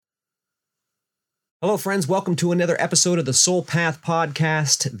Hello, friends. Welcome to another episode of the Soul Path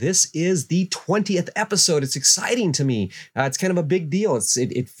Podcast. This is the 20th episode. It's exciting to me. It's kind of a big deal.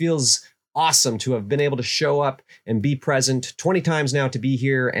 It feels awesome to have been able to show up and be present 20 times now, to be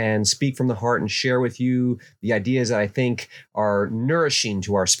here and speak from the heart and share with you the ideas that I think are nourishing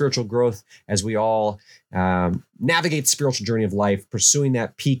to our spiritual growth as we all navigate the spiritual journey of life, pursuing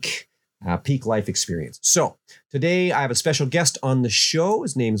that peak life experience. So today I have a special guest on the show.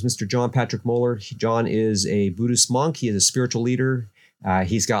 His name is Mr. John Patrick Moeller. John is a Buddhist monk. He is a spiritual leader.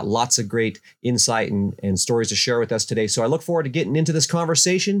 He's got lots of great insight and stories to share with us today. So I look forward to getting into this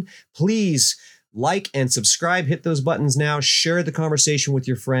conversation. Please like and subscribe. Hit those buttons now. Share the conversation with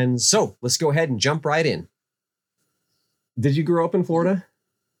your friends. So let's go ahead and jump right in. Did you grow up in Florida?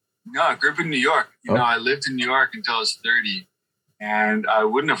 No, I grew up in New York. I lived in New York until I was 30. And I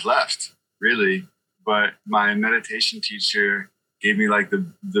wouldn't have left, really. But my meditation teacher gave me like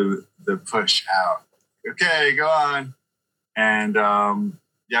the push out. Okay, go on. And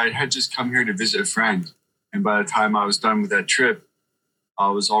I had just come here to visit a friend. And by the time I was done with that trip, I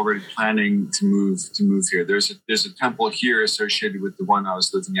was already planning to move here. There's a temple here associated with the one I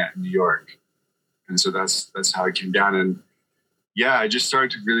was living at in New York. And so that's how I came down. And yeah, I just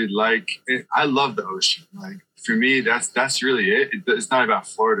started to really like it. I love the ocean. Like, for me, that's really it. It's not about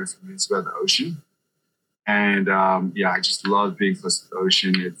Florida for me. It's about the ocean. And I just love being close to the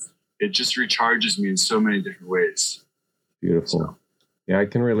ocean. It just recharges me in so many different ways. Beautiful. So, yeah, I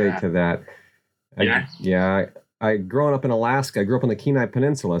can relate to that. I growing up in Alaska, I grew up on the Kenai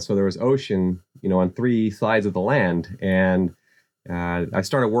Peninsula. So there was ocean, on three sides of the land. And I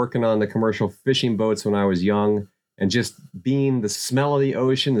started working on the commercial fishing boats when I was young. And just being the smell of the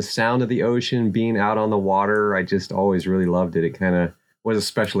ocean, the sound of the ocean, being out on the water, I just always really loved it. It kind of was a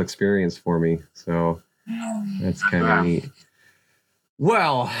special experience for me. So that's kind of neat.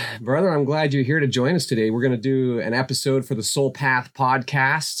 Well, brother, I'm glad you're here to join us today. We're going to do an episode for the Soul Path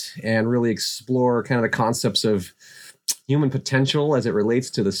podcast and really explore kind of the concepts of human potential as it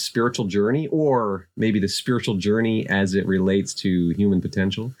relates to the spiritual journey, or maybe the spiritual journey as it relates to human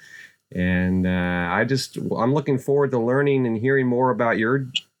potential. And I'm looking forward to learning and hearing more about your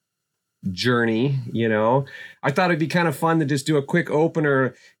journey. I thought it'd be kind of fun to just do a quick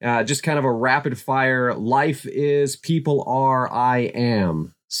opener, just kind of a rapid fire. Life is, people are, I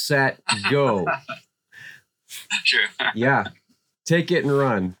am. Set, go. Sure. Yeah. Take it and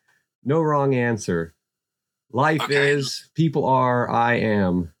run. No wrong answer. Life is, people are, I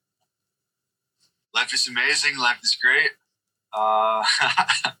am. Life is amazing. Life is great.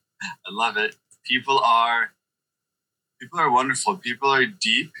 I love it. People are wonderful. People are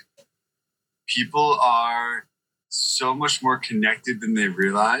deep. People are so much more connected than they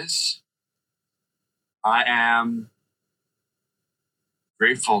realize. I am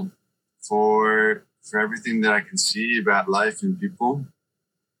grateful for everything that I can see about life and people.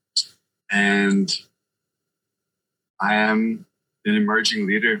 And I am an emerging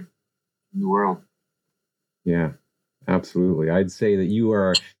leader in the world. Yeah. Absolutely. I'd say that you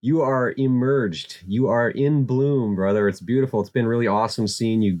are emerged. You are in bloom, brother. It's beautiful. It's been really awesome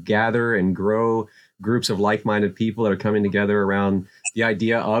seeing you gather and grow groups of like-minded people that are coming together around the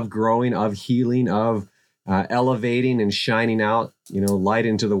idea of growing, of healing, of elevating and shining out, light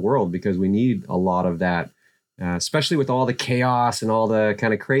into the world, because we need a lot of that, especially with all the chaos and all the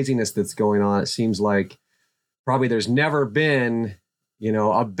kind of craziness that's going on. It seems like probably there's never been,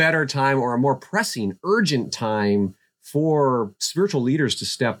 a better time or a more pressing, urgent time for spiritual leaders to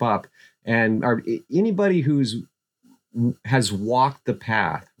step up. And anybody has walked the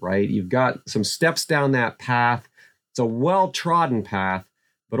path, right? You've got some steps down that path. It's a well-trodden path,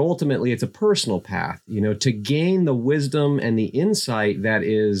 but ultimately it's a personal path, to gain the wisdom and the insight that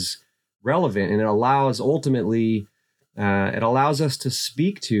is relevant. And it allows us to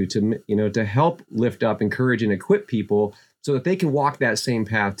speak to help lift up, encourage, and equip people so that they can walk that same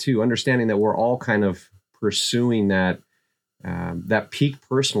path too, understanding that we're all kind of pursuing that peak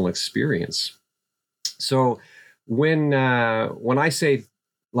personal experience. So when I say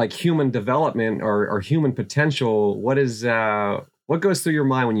like human development or human potential, what goes through your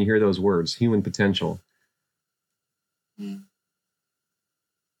mind when you hear those words, human potential? Yeah,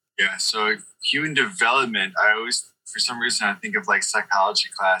 so human development, I always, for some reason, I think of like psychology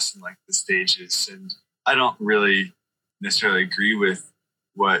class and like the stages, and I don't really necessarily agree with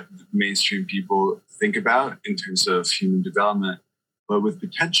what mainstream people think about in terms of human development. But with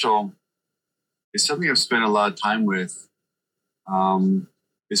potential, it's something I've spent a lot of time with.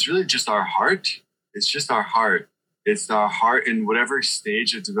 It's really just our heart. It's just our heart. It's our heart in whatever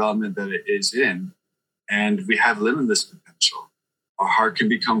stage of development that it is in. And we have limitless potential. our heart can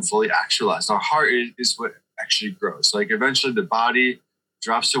become fully actualized. Our heart is what actually grows. Like eventually the body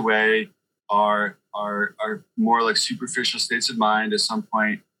drops away. Our more like superficial states of mind at some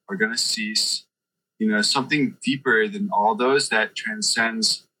point are going to cease. Something deeper than all those that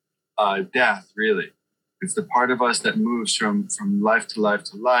transcends death, really. It's the part of us that moves from life to life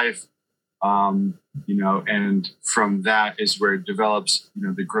to life. And from that is where it develops,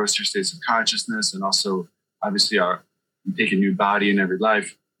 the grosser states of consciousness, and also obviously we take a new body in every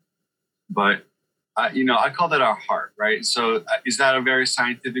life. But, I call that our heart, right? So is that a very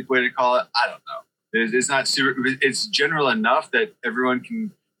scientific way to call it? I don't know. It's not super, it's general enough that everyone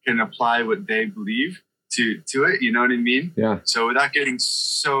can apply what they believe to it. You know what I mean? Yeah. So without getting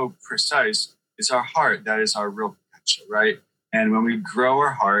so precise, it's our heart that is our real potential, right? And when we grow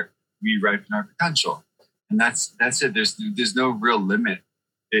our heart, we ripen our potential, and that's it. There's no real limit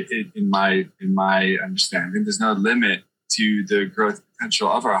in my understanding. There's no limit to the growth potential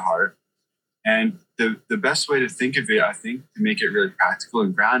of our heart. And the best way to think of it, I think, to make it really practical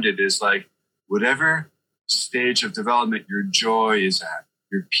and grounded, is like whatever stage of development your joy is at,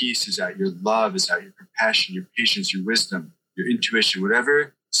 your peace is at, your love is at, your compassion, your patience, your wisdom, your intuition,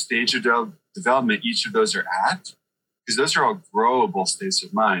 whatever stage of development each of those are at, because those are all growable states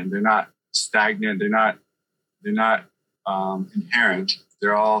of mind. They're not stagnant. They're not inherent.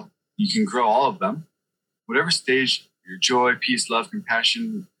 You can grow all of them. Whatever stage your joy, peace, love,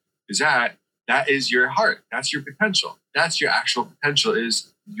 compassion is at, that is your heart. That's your potential. That's your actual potential,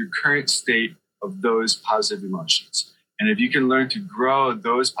 is your current state of those positive emotions. And if you can learn to grow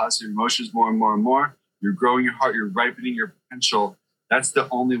those positive emotions more and more and more, you're growing your heart, you're ripening your potential. That's the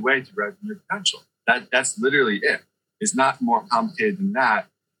only way to ripen your potential. That's literally it. It's not more complicated than that.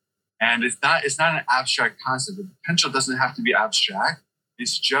 And it's not an abstract concept. The potential doesn't have to be abstract.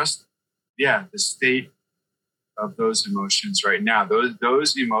 It's just, the state of those emotions right now.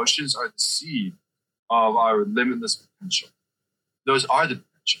 Those emotions are the seed of our limitless potential. Those are the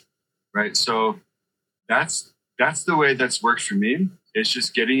potential, right? So that's the way that's worked for me. It's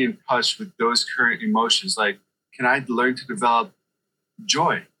just getting in touch with those current emotions. Like, can I learn to develop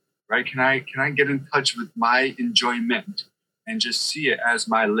joy, right? Can I get in touch with my enjoyment and just see it as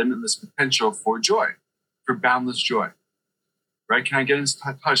my limitless potential for joy, for boundless joy, right? Can I get in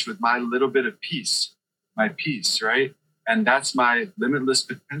touch with my little bit of peace, my peace, right? And that's my limitless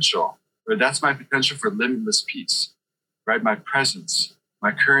potential, or that's my potential for limitless peace, right? My presence,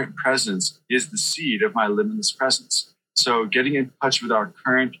 my current presence is the seed of my limitless presence. So getting in touch with our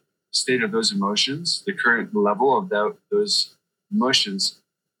current state of those emotions, the current level of those emotions,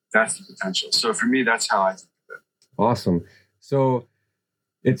 that's the potential. So for me, that's how I think of it. Awesome. So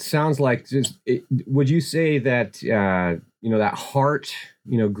it sounds like would you say that, that heart,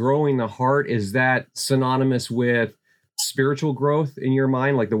 growing the heart, is that synonymous with spiritual growth in your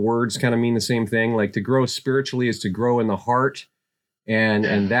mind? Like the words kind of mean the same thing. Like to grow spiritually is to grow in the heart.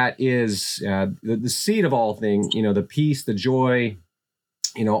 And that is the seed of all things, the peace, the joy,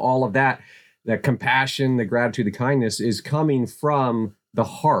 all of that, the compassion, the gratitude, the kindness is coming from the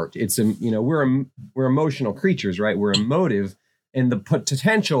heart. It's, we're emotional creatures, right? We're emotive. And the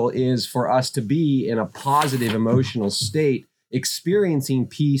potential is for us to be in a positive emotional state, experiencing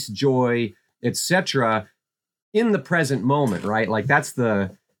peace, joy, etc., in the present moment, right? Like that's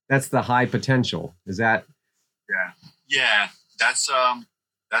the high potential. Is that? Yeah.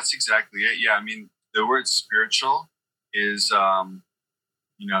 That's exactly it. Yeah. I mean, the word spiritual is,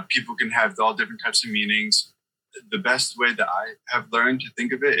 people can have all different types of meanings. The best way that I have learned to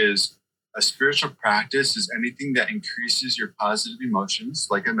think of it is a spiritual practice is anything that increases your positive emotions,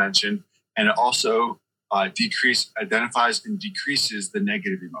 like I mentioned, and it also identifies and decreases the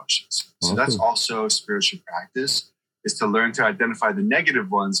negative emotions. So that's also spiritual practice, is to learn to identify the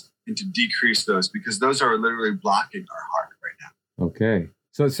negative ones and to decrease those, because those are literally blocking our heart right now. Okay.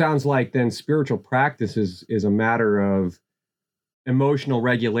 So it sounds like then spiritual practice is a matter of emotional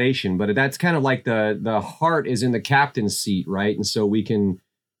regulation, but that's kind of like the heart is in the captain's seat, right? And so we can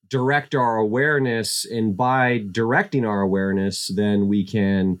direct our awareness, and by directing our awareness, then we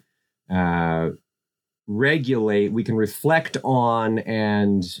can regulate, we can reflect on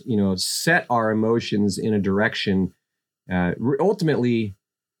and, set our emotions in a direction. Ultimately,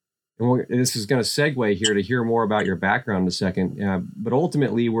 and this is going to segue here to hear more about your background in a second, but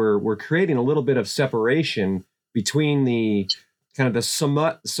ultimately we're creating a little bit of separation between the kind of the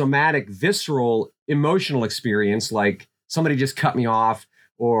somatic, visceral, emotional experience, like somebody just cut me off,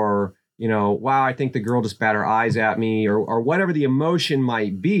 or, wow, I think the girl just bat her eyes at me, or whatever the emotion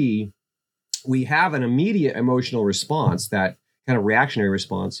might be. We have an immediate emotional response, that kind of reactionary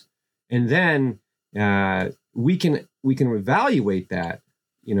response. And then we can we can evaluate that,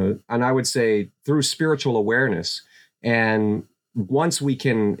 and I would say through spiritual awareness. And once we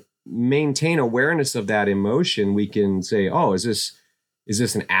can maintain awareness of that emotion, we can say, oh, is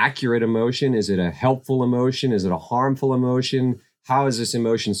this an accurate emotion? Is it a helpful emotion? Is it a harmful emotion? How is this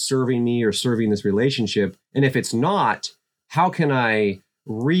emotion serving me or serving this relationship? And if it's not, how can I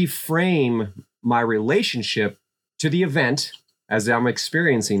reframe my relationship to the event as I'm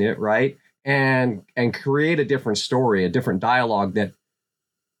experiencing it, right? And create a different story, a different dialogue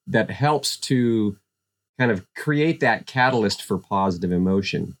that helps to kind of create that catalyst for positive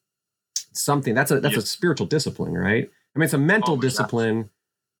emotion. Something that's a spiritual discipline, right? I mean, it's a mental discipline,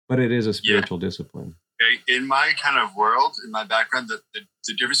 but it is a spiritual discipline. In my kind of world, in my background,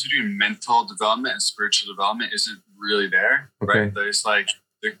 the difference between mental development and spiritual development isn't really there, right? There's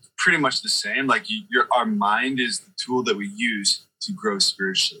they're pretty much the same. Like our mind is the tool that we use to grow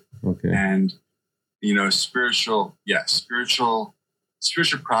spiritually. Okay. And, spiritual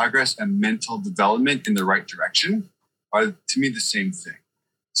progress and mental development in the right direction are, to me, the same thing.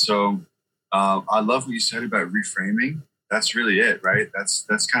 So I love what you said about reframing. That's really it, right?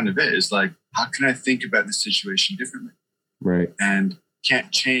 That's kind of it. It's like, how can I think about the situation differently? Right. And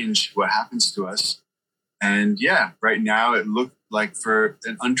can't change what happens to us. And right now it looked like, for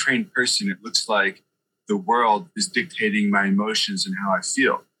an untrained person, it looks like the world is dictating my emotions and how I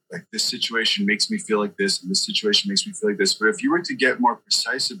feel. Like, this situation makes me feel like this, and this situation makes me feel like this. But if you were to get more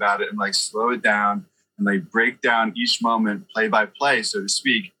precise about it and slow it down and break down each moment play by play, so to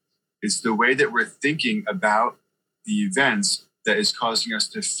speak, it's the way that we're thinking about the events that is causing us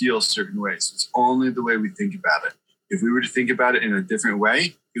to feel certain ways. It's only the way we think about it. If we were to think about it in a different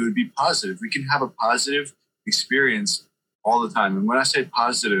way, it would be positive. We can have a positive experience all the time. And when I say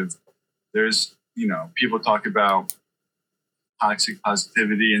positive, there's, people talk about toxic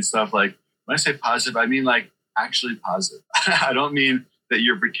positivity and stuff. Like, when I say positive, I mean actually positive. I don't mean that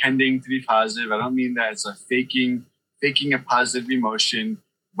you're pretending to be positive. I don't mean that it's faking a positive emotion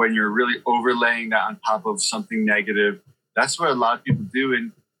when you're really overlaying that on top of something negative. That's what a lot of people do.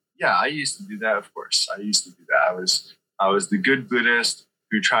 And I used to do that, of course. I used to do that. I was the good Buddhist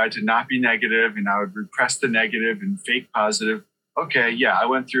who tried to not be negative, and I would repress the negative and fake positive. Okay, I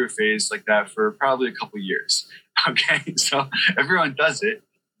went through a phase like that for probably a couple of years. Okay, so everyone does it,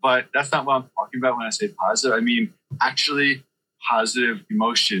 but that's not what I'm talking about when I say positive. I mean, actually positive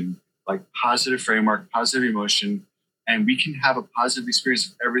emotion, like positive framework, positive emotion. And we can have a positive experience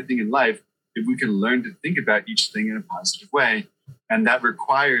of everything in life if we can learn to think about each thing in a positive way. And that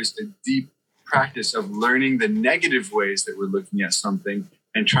requires a deep practice of learning the negative ways that we're looking at something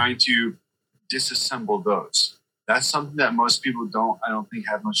and trying to disassemble those. That's something that most people I don't think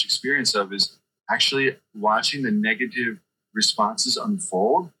have much experience of, is actually watching the negative responses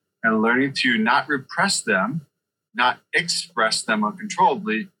unfold and learning to not repress them, not express them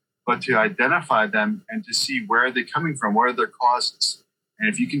uncontrollably, but to identify them and to see where they're coming from, what are their causes. And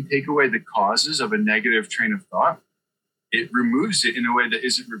if you can take away the causes of a negative train of thought, it removes it in a way that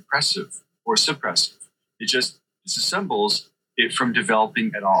isn't repressive or suppressive. It just disassembles it from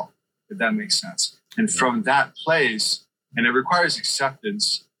developing at all, if that makes sense. And from that place, and it requires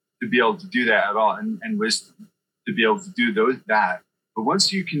acceptance to be able to do that at all, and wisdom to be able to do that. But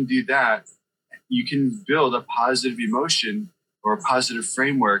once you can do that, you can build a positive emotion or a positive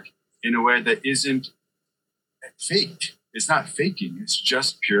framework in a way that isn't faked. It's not faking. It's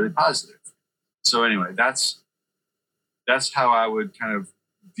just purely positive. So anyway, that's how I would kind of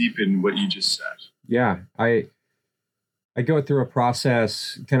deepen what you just said. Yeah, I go through a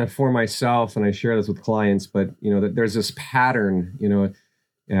process kind of for myself, and I share this with clients, but that there's this pattern,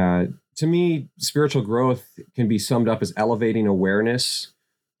 to me, spiritual growth can be summed up as elevating awareness.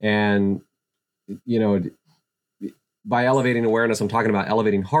 And, by elevating awareness, I'm talking about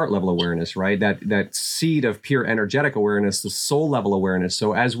elevating heart level awareness, right? That seed of pure energetic awareness, the soul level awareness.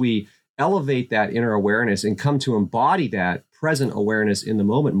 So as we elevate that inner awareness and come to embody that present awareness in the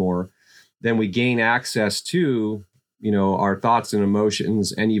moment more, then we gain access to, our thoughts and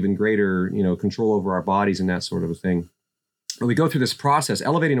emotions, and even greater, control over our bodies and that sort of a thing. When we go through this process,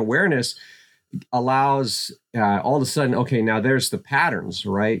 elevating awareness allows all of a sudden, okay, now there's the patterns,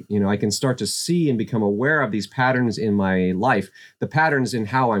 right? I can start to see and become aware of these patterns in my life, the patterns in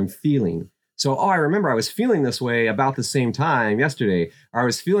how I'm feeling. So, I remember I was feeling this way about the same time yesterday, or I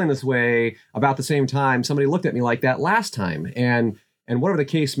was feeling this way about the same time somebody looked at me like that last time. And whatever the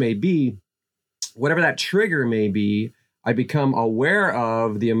case may be, whatever that trigger may be, I become aware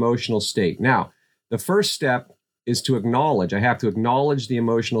of the emotional state. Now, the first step is to acknowledge. I have to acknowledge the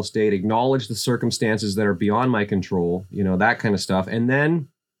emotional state, acknowledge the circumstances that are beyond my control, that kind of stuff. And then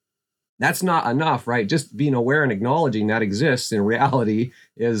That's not enough, right? Just being aware and acknowledging that exists in reality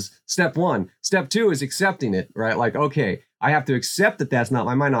is step one. Step two is accepting it, right? Like, okay, I have to accept that that's not,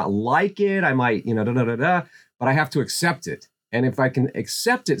 I might not like it. I might, but I have to accept it. And if I can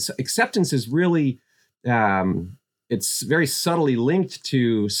accept it, so acceptance is really, it's very subtly linked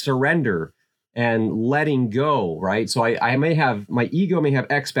to surrender and letting go, right? So I may have, my ego may have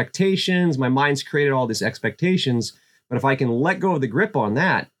expectations. My mind's created all these expectations, but if I can let go of the grip on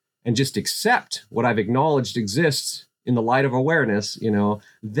that, and just accept what I've acknowledged exists in the light of awareness,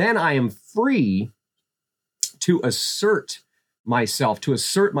 then I am free to assert myself, to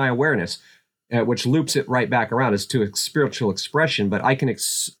assert my awareness, which loops it right back around as to a spiritual expression. But I can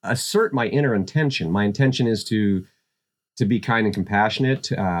assert my inner intention. My intention is to be kind and compassionate,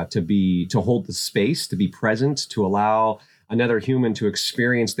 to hold the space, to be present, to allow another human to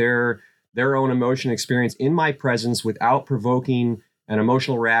experience their own emotion experience in my presence without provoking an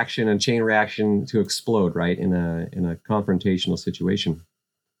emotional reaction and chain reaction to explode, right, in a confrontational situation.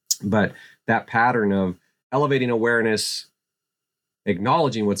 But that pattern of elevating awareness,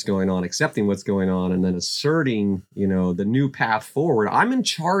 acknowledging what's going on, accepting what's going on, and then asserting, the new path forward. I'm in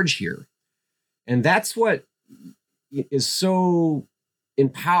charge here. And that's what is so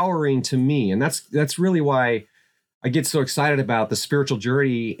empowering to me. And that's really why I get so excited about the spiritual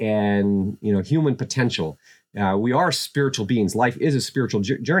journey and, human potential. We are spiritual beings. Life is a spiritual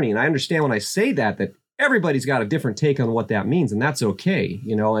journey. And I understand when I say that everybody's got a different take on what that means. And that's okay.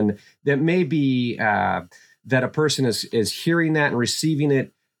 And that may be that a person is hearing that and receiving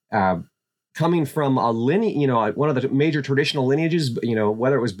it coming from a lineage, one of the major traditional lineages,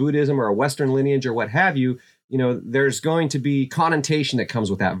 whether it was Buddhism or a Western lineage or what have you, there's going to be connotation that comes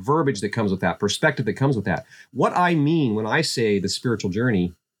with that, verbiage that comes with that, perspective that comes with that. What I mean when I say the spiritual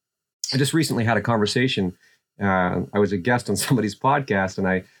journey, I just recently had a conversation. I was a guest on somebody's podcast, and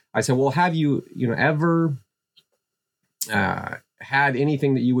I said, well, have you, ever had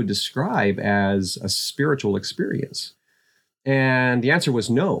anything that you would describe as a spiritual experience? And the answer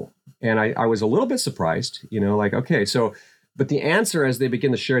was no. And I was a little bit surprised, okay, so, but the answer as they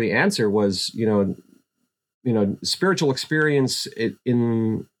begin to share the answer was, spiritual experience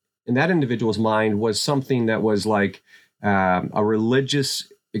in that individual's mind was something that was like a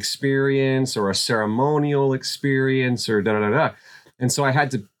religious experience or a ceremonial experience or da-da-da-da. And so I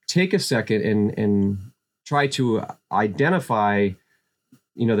had to take a second and try to identify,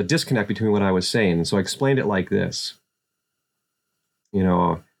 the disconnect between what I was saying. And so I explained it like this,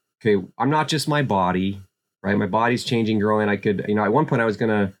 okay, I'm not just my body, right? My body's changing, growing. I could, at one point I was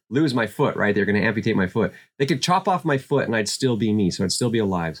going to lose my foot, right? They're going to amputate my foot. They could chop off my foot and I'd still be me. So I'd still be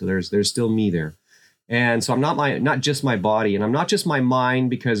alive. So there's still me there. And so I'm not just my body, and I'm not just my mind,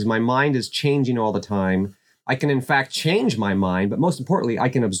 because my mind is changing all the time. I can in fact change my mind, but most importantly, I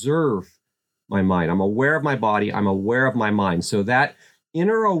can observe my mind. I'm aware of my body. I'm aware of my mind. So that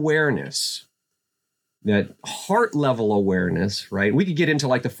inner awareness, that heart level awareness, right? We could get into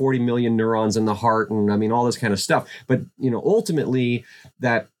like the 40 million neurons in the heart and all this kind of stuff. But, ultimately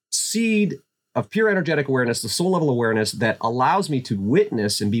that seed of pure energetic awareness, the soul level awareness that allows me to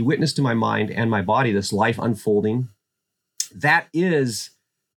witness and be witness to my mind and my body, this life unfolding, that is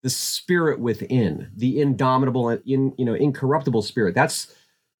the spirit within, the indomitable, incorruptible spirit.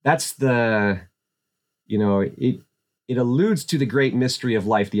 That's the, it alludes to the great mystery of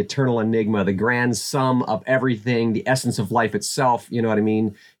life, the eternal enigma, the grand sum of everything, the essence of life itself. You know what I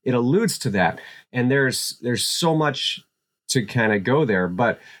mean? It alludes to that. And there's so much to kind of go there.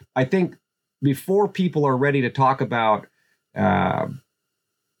 But I think before people are ready to talk about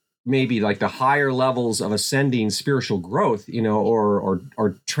maybe like the higher levels of ascending spiritual growth, or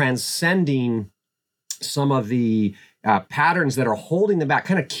transcending some of the patterns that are holding them back,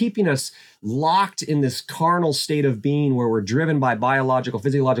 kind of keeping us locked in this carnal state of being where we're driven by biological,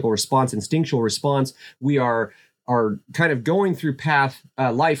 physiological response, instinctual response. We are kind of going through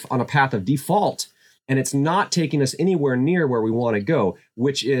life on a path of default. And it's not taking us anywhere near where we want to go,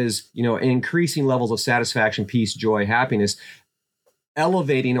 which is, increasing levels of satisfaction, peace, joy, happiness,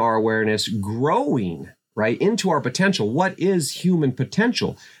 elevating our awareness, growing, right, into our potential. What is human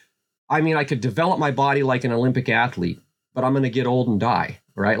potential? I could develop my body like an Olympic athlete, but I'm going to get old and die,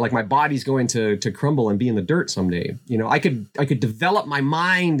 right? Like my body's going to crumble and be in the dirt someday. I could develop my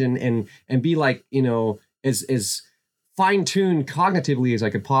mind and be like, as fine-tuned cognitively as I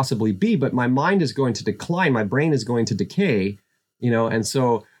could possibly be, but my mind is going to decline. My brain is going to decay, and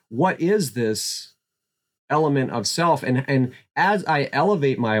so what is this element of self? And as I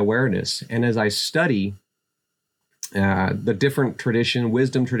elevate my awareness and as I study the different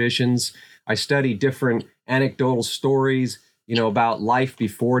wisdom traditions, I study different anecdotal stories, about life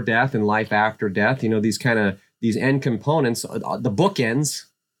before death and life after death, these end components, the bookends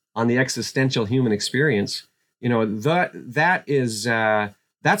on the existential human experience, that is,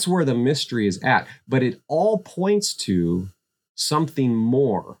 that's where the mystery is at. But it all points to something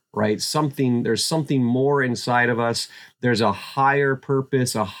more, right? There's something more inside of us. There's a higher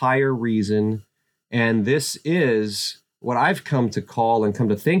purpose, a higher reason. And this is what I've come to call and come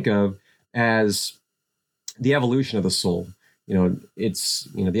to think of as the evolution of the soul. It's,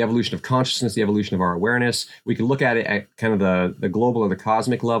 the evolution of consciousness, the evolution of our awareness. We can look at it at kind of the global or the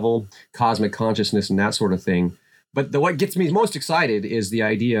cosmic level, cosmic consciousness and that sort of thing. But what gets me most excited is the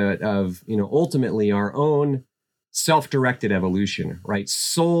idea of, ultimately our own self-directed evolution, right?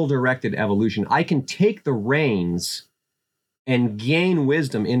 Soul-directed evolution. I can take the reins and gain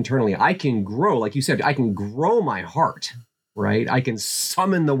wisdom internally. I can grow, like you said, I can grow my heart, right? I can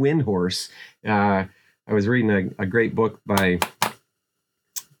summon the wind horse. I was reading a great book by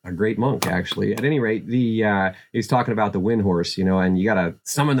a great monk, actually. At any rate, he's talking about the wind horse, and you got to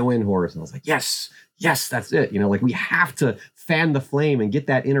summon the wind horse. And I was like, yes, that's it. Like we have to fan the flame and get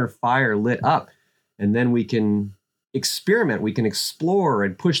that inner fire lit up. And then we can experiment, we can explore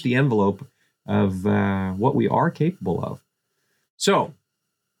and push the envelope of what we are capable of. So,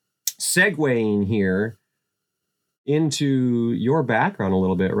 segueing here into your background a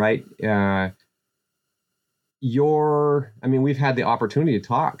little bit, right? We've had the opportunity to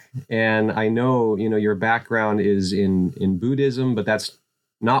talk, and I know, your background is in Buddhism, but that's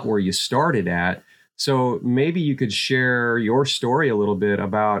not where you started at. So maybe you could share your story a little bit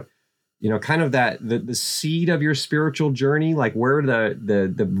about, kind of that the seed of your spiritual journey, like where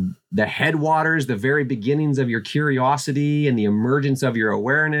the headwaters, the very beginnings of your curiosity and the emergence of your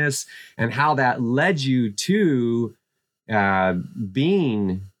awareness, and how that led you to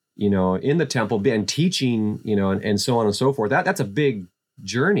being, in the temple and teaching, and so on and so forth. That's a big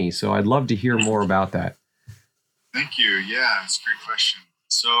journey. So I'd love to hear more about that. Thank you. Yeah, it's a great question.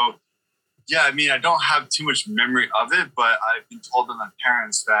 So, I don't have too much memory of it, but I've been told by my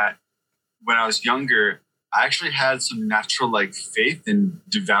parents that when I was younger, I actually had some natural faith and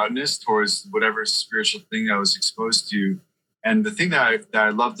devoutness towards whatever spiritual thing I was exposed to. And the thing that I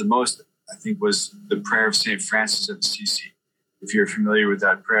loved the most, I think, was the prayer of St. Francis of Assisi, if you're familiar with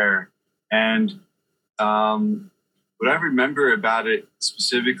that prayer. And what I remember about it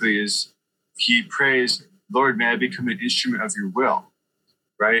specifically is he prays, "Lord, may I become an instrument of your will,"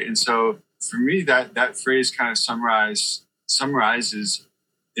 right? And so for me, that phrase kind of summarizes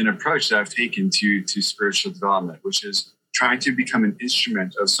an approach that I've taken to spiritual development, which is trying to become an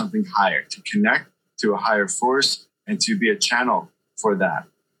instrument of something higher, to connect to a higher force and to be a channel for that.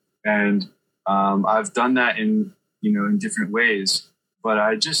 And I've done that in different ways, but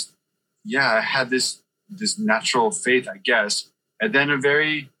I had this natural faith, I guess. And then a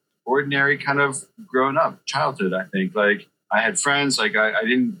very ordinary kind of grown up childhood, I think. Like I had friends,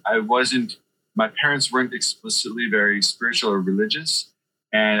 my parents weren't explicitly very spiritual or religious.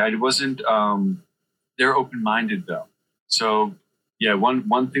 And I wasn't, they're open-minded though. So yeah,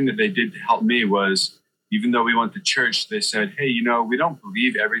 one thing that they did to help me was, even though we went to church, they said, "Hey, we don't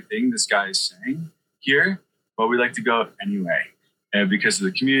believe everything this guy is saying here, but we like to go anyway, and because of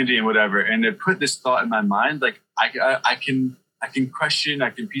the community and whatever." And it put this thought in my mind, like I can question, I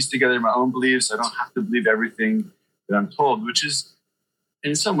can piece together my own beliefs. I don't have to believe everything that I'm told, which is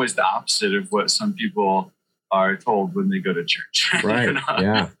in some ways the opposite of what some people are told when they go to church. Right.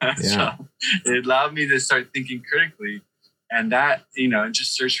 Yeah. So it allowed me to start thinking critically, and that, and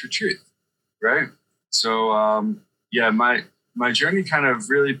just search for truth. Right. So, my journey kind of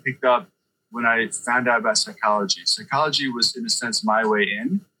really picked up when I found out about psychology. Psychology was, in a sense, my way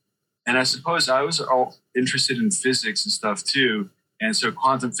in. And I suppose I was all interested in physics and stuff too. And so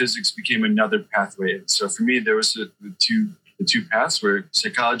quantum physics became another pathway in. So for me, there was the two paths were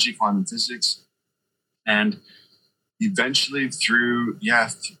psychology, quantum physics. And eventually through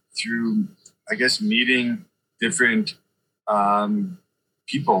I guess meeting different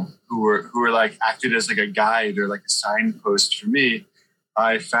people who were like acted as like a guide or like a signpost for me,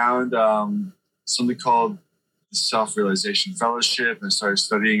 I found something called the Self-Realization Fellowship and started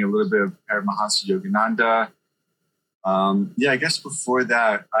studying a little bit of Paramahansa Yogananda. I guess before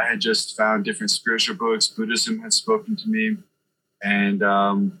that, I had just found different spiritual books. Buddhism had spoken to me. And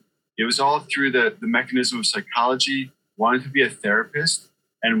it was all through the mechanism of psychology, wanting to be a therapist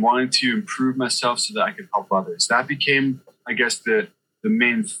and wanting to improve myself so that I could help others. That became, I guess, the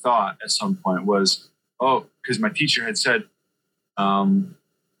main thought at some point was, because my teacher had said,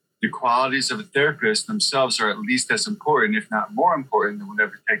 the qualities of a therapist themselves are at least as important, if not more important, than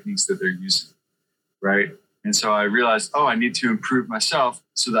whatever techniques that they're using, right? And so I realized, I need to improve myself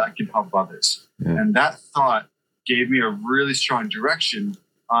so that I can help others. Yeah. And that thought gave me a really strong direction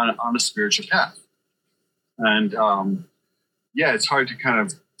on a spiritual path. And it's hard to kind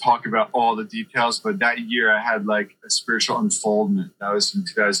of talk about all the details, but that year I had like a spiritual unfoldment. That was in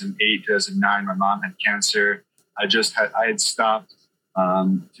 2008, 2009. My mom had cancer. I had stopped.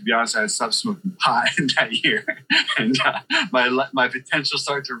 To be honest, I had stopped smoking pot in that year, and my potential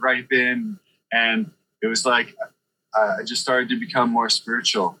started to ripen. And it was like I just started to become more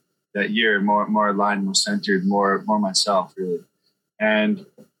spiritual that year, more aligned, more centered, more myself, really. And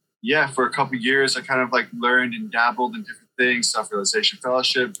for a couple of years, I kind of like learned and dabbled in different things: self-realization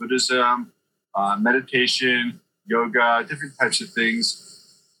fellowship, Buddhism, meditation, yoga, different types of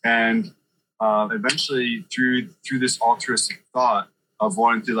things. And eventually, through this altruistic thought of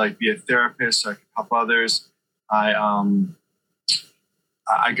wanting to like be a therapist so I could help others, I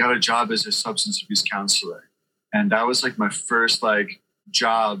got a job as a substance abuse counselor. And that was like my first like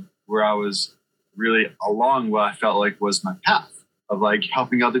job where I was really along what I felt like was my path of like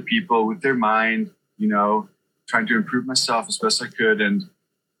helping other people with their mind, trying to improve myself as best I could. And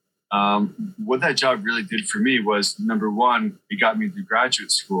what that job really did for me was, number one, it got me through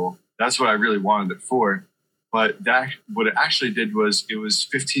graduate school. That's what I really wanted it for. But what it actually did was it was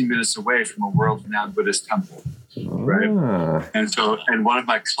 15 minutes away from a world-renowned Buddhist temple, right? And one of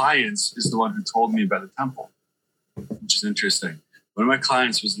my clients is the one who told me about the temple, which is interesting. One of my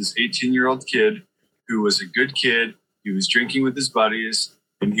clients was this 18-year-old kid who was a good kid. He was drinking with his buddies,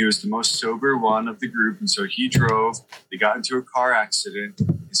 and he was the most sober one of the group. And so he drove. They got into a car accident.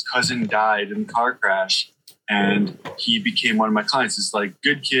 His cousin died in a car crash, and he became one of my clients. It's like,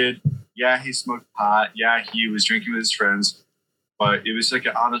 good kid. Yeah, he smoked pot. Yeah, he was drinking with his friends, but it was like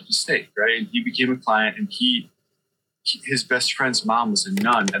an honest mistake, right? And he became a client, and his best friend's mom was a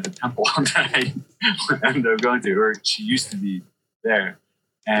nun at the temple that I ended up going to, or she used to be there.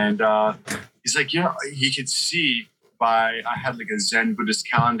 And he's like, he could see I had like a Zen Buddhist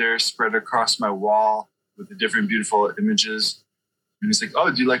calendar spread across my wall with the different beautiful images. And he's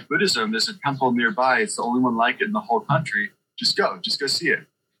like, do you like Buddhism? There's a temple nearby. It's the only one like it in the whole country. Just go see it.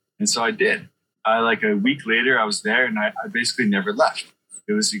 And so I did. Like a week later, I was there, and I basically never left.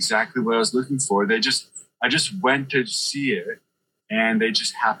 It was exactly what I was looking for. I just went to see it, and they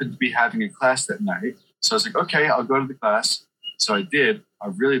just happened to be having a class that night. So I was like, okay, I'll go to the class. So I did. I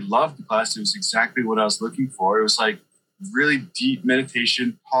really loved the class. It was exactly what I was looking for. It was like really deep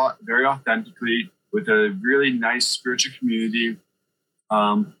meditation, taught very authentically with a really nice spiritual community,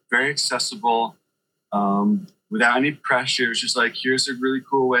 very accessible, without any pressure. It was just like, here's a really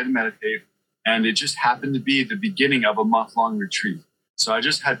cool way to meditate. And it just happened to be the beginning of a month-long retreat. So I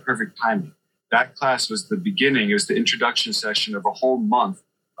just had perfect timing. That class was the beginning. It was the introduction session of a whole month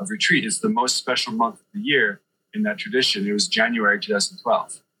of retreat. It's the most special month of the year in that tradition. It was January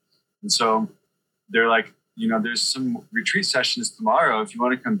 2012. And so they're like, there's some retreat sessions tomorrow. If you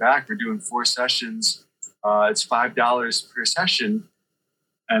want to come back, we're doing 4 sessions. It's $5 per session.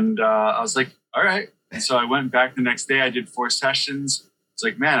 And I was like, all right. And so I went back the next day. I did 4 sessions. It's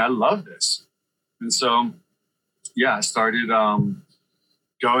like, man, I love this. And so, I started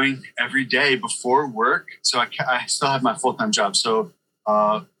going every day before work. So I still have my full-time job. So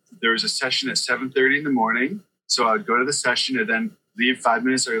there was a session at 7:30 in the morning. So I'd go to the session and then leave 5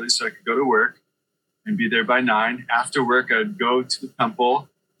 minutes early so I could go to work and be there by 9. After work, I'd go to the temple,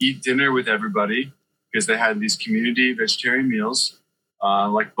 eat dinner with everybody because they had these community vegetarian meals.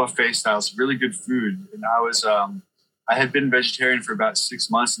 Like buffet styles, really good food. And I had been vegetarian for about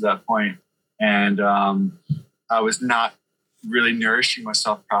 6 months at that point. And I was not really nourishing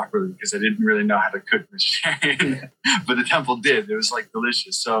myself properly because I didn't really know how to cook vegetarian, but the temple did. It was like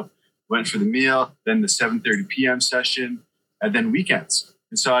delicious. So went for the meal, then the 7:30 p.m. session, and then weekends.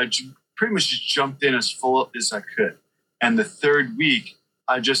 And so I pretty much just jumped in as full as I could. And the third week,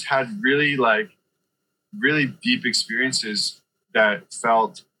 I just had really deep experiences that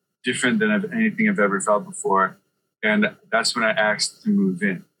felt different than anything I've ever felt before. And that's when I asked to move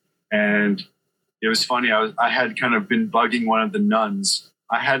in. And it was funny. I had kind of been bugging one of the nuns.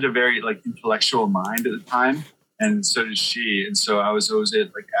 I had a very intellectual mind at the time, and so did she. And so I was always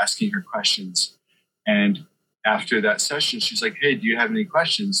asking her questions. And after that session, she's like, "Hey, do you have any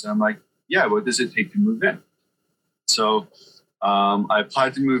questions?" And I'm like, "Yeah, what does it take to move in?" So I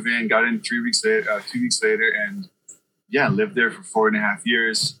applied to move in, got in 2 weeks later, and lived there for 4.5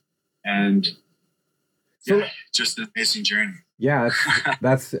 years. And just an amazing journey. Yeah,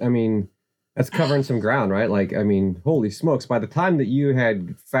 that's covering some ground, right? Holy smokes. By the time that you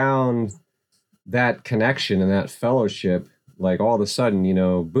had found that connection and that fellowship, all of a sudden,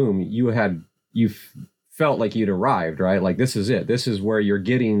 boom, you felt like you'd arrived, right? Like, this is it. This is where you're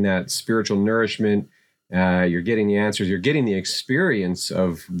getting that spiritual nourishment. You're getting the answers. You're getting the experience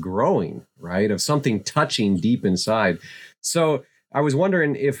of growing, right? Of something touching deep inside. So I was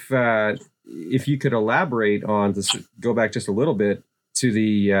wondering if you could elaborate on this, go back just a little bit to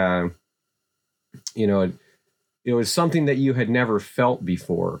the, it was something that you had never felt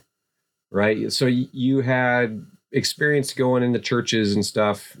before, right? So you had experience going into churches and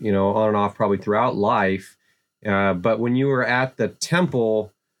stuff, on and off probably throughout life. But when you were at the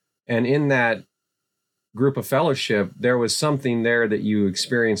temple and in that group of fellowship, there was something there that you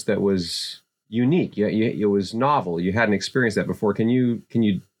experienced that was unique. It was novel. You hadn't experienced that before. Can you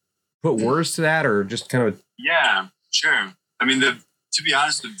put words to that, or just kind of? Yeah, sure. I mean, to be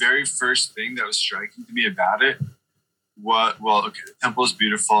honest, the very first thing that was striking to me about it was, the temple is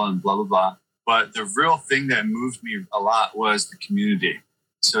beautiful and blah, blah, blah. But the real thing that moved me a lot was the community.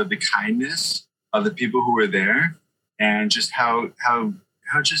 So the kindness of the people who were there, and just how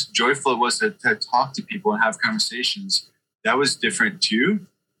just joyful it was to talk to people and have conversations. That was different too.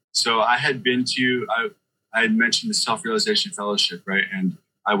 So I had mentioned the Self-Realization Fellowship, right? And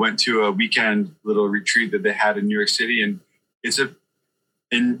I went to a weekend little retreat that they had in New York City, and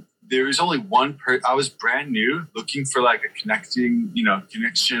there was only one I was brand new, looking for like a connection,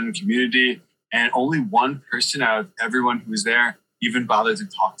 community, and only one person out of everyone who was there even bothered to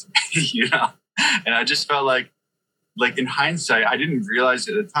talk to me, And I just felt like in hindsight, I didn't realize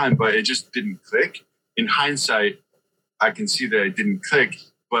it at the time, but it just didn't click. In hindsight, I can see that it didn't click,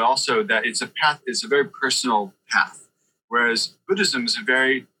 but also that it's a path, it's a very personal path. Whereas Buddhism is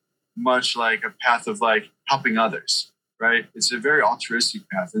very much like a path of like helping others, right? It's a very altruistic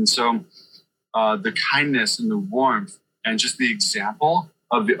path. And so the kindness and the warmth and just the example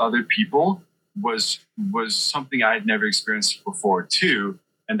of the other people was something I had never experienced before too.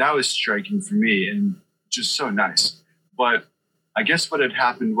 And that was striking for me and just so nice. But I guess what had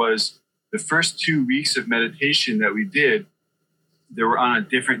happened was the first 2 weeks of meditation that we did, they were on a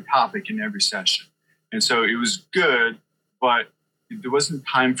different topic in every session. And so it was good, but there wasn't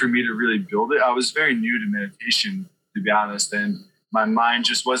time for me to really build it. I was very new to meditation, to be honest, and my mind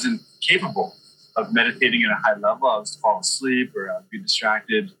just wasn't capable of meditating at a high level. I was fall asleep or I'd be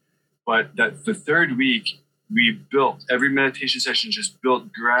distracted. But the third week, we built, every meditation session just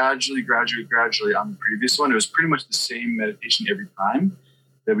built gradually on the previous one. It was pretty much the same meditation every time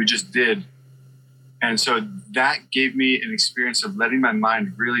that we just did. And so that gave me an experience of letting my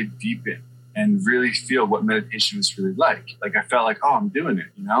mind really deepen and really feel what meditation was really like. Like I felt like, oh, I'm doing it,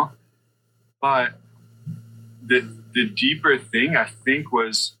 But the deeper thing, I think,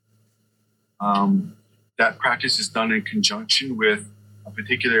 was that practice is done in conjunction with a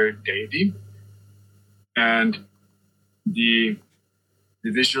particular deity. And the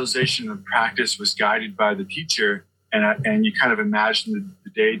visualization of practice was guided by the teacher, and you kind of imagine the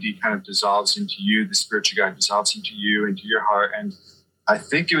deity kind of dissolves into you, the spiritual guide dissolves into you, into your heart. And I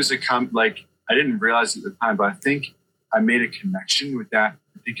think it was I didn't realize it at the time, but I think I made a connection with that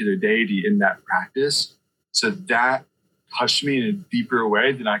particular deity in that practice. So that touched me in a deeper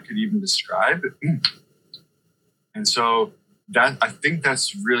way than I could even describe. And so I think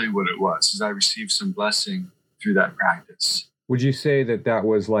that's really what it was, is I received some blessing through that practice. Would you say that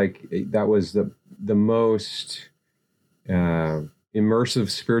was the most immersive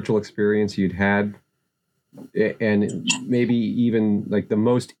spiritual experience you'd had, and maybe even like the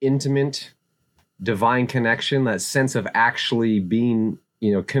most intimate divine connection, that sense of actually being,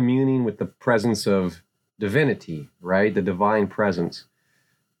 communing with the presence of divinity, right? The divine presence.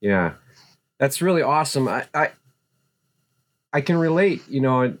 Yeah, that's really awesome. I can relate,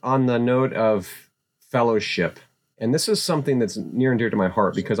 on the note of fellowship. And this is something that's near and dear to my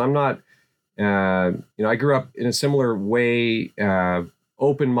heart, because I'm not, I grew up in a similar way,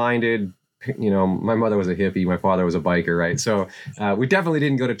 open-minded. My mother was a hippie, my father was a biker, right? So we definitely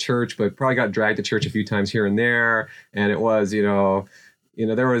didn't go to church, but probably got dragged to church a few times here and there. And it was,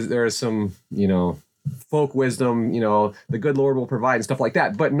 there was some, folk wisdom, the good Lord will provide and stuff like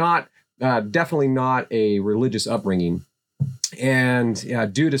that, but not, definitely not a religious upbringing. And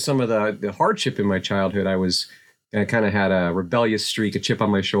due to some of the hardship in my childhood, I kind of had a rebellious streak, a chip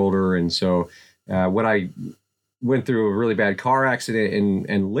on my shoulder. And so when I went through a really bad car accident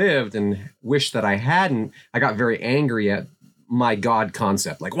and lived and wished that I hadn't, I got very angry at my God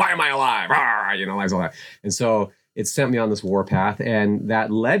concept. Like, why am I alive? All that. And so it sent me on this warpath. And that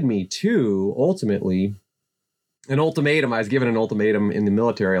led me to ultimately an ultimatum. I was given an ultimatum in the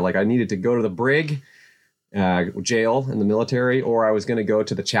military. Like, I needed to go to the brig, jail in the military, or I was going to go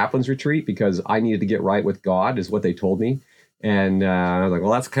to the chaplain's retreat because I needed to get right with God, is what they told me. And I was like,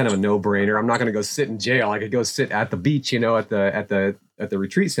 well, that's kind of a no-brainer. I'm not going to go sit in jail. I could go sit at the beach, at the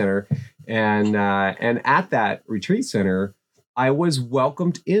retreat center. And at that retreat center, I was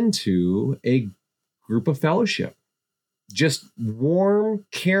welcomed into a group of fellowship. Just warm,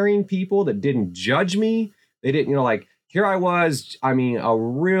 caring people that didn't judge me. They didn't, here I was, a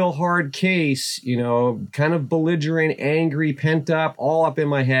real hard case, kind of belligerent, angry, pent up, all up in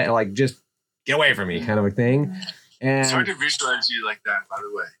my head, like, just get away from me kind of a thing. And it's hard to visualize you like that, by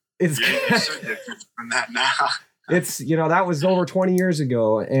the way. You're so different from that now. It's, that was over 20 years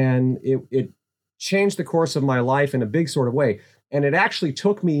ago, and it changed the course of my life in a big sort of way. And it actually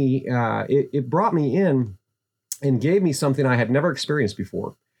took me, it brought me in and gave me something I had never experienced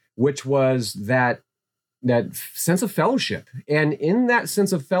before, which was that sense of fellowship. And in that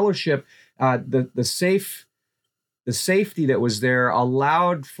sense of fellowship, the safety that was there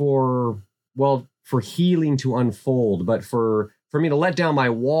allowed for healing to unfold, but for me to let down my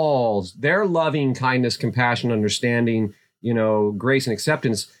walls. Their loving kindness, compassion, understanding, grace and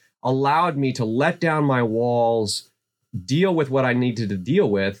acceptance allowed me to let down my walls, deal with what I needed to deal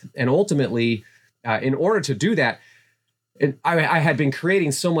with. And ultimately, in order to do that, I had been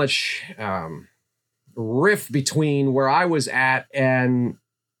creating so much rift between where I was at and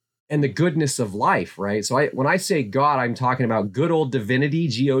the goodness of life, right? So when I say God, I'm talking about good old divinity,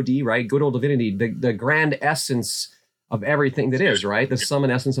 G-O-D, right? Good old divinity, the grand essence of everything that is, right? The sum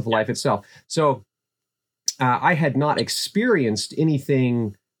and essence of life itself. So I had not experienced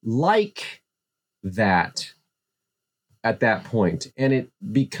anything like that at that point. And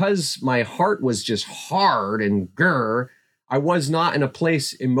because my heart was just hard and I was not in a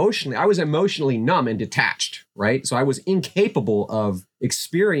place emotionally. I was emotionally numb and detached, right? So I was incapable of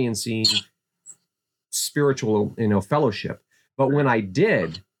experiencing spiritual, fellowship. But when I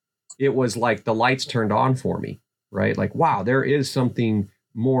did, it was like the lights turned on for me, right? Like, wow, there is something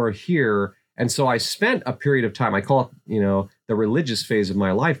more here. And so I spent a period of time, I call it, the religious phase of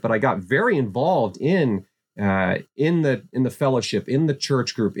my life, but I got very involved in the fellowship, in the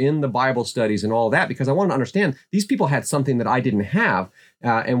church group, in the Bible studies and all that, because I wanted to understand these people had something that I didn't have.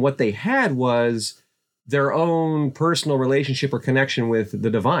 And what they had was their own personal relationship or connection with the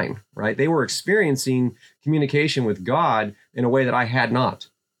divine, right? They were experiencing communication with God in a way that I had not.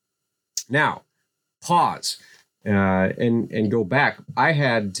 Now, pause and go back. I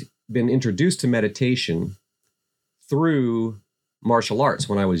had been introduced to meditation through martial arts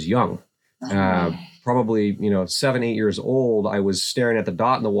when I was young. Probably, 7, 8 years old, I was staring at the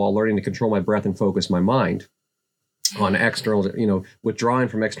dot in the wall, learning to control my breath and focus my mind on external, withdrawing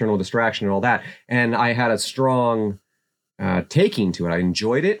from external distraction and all that. And I had a strong taking to it. I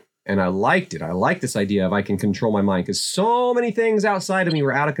enjoyed it and I liked it. I liked this idea of I can control my mind because so many things outside of me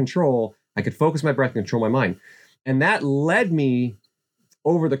were out of control. I could focus my breath and control my mind. And that led me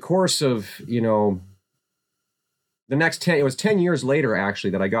over the course of, the next 10, it was 10 years later,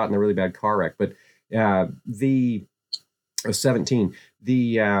 actually, that I got in a really bad car wreck. But I was 17,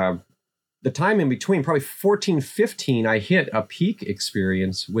 the time in between, probably 14, 15, I hit a peak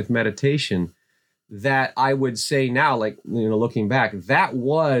experience with meditation that I would say now, like, looking back, that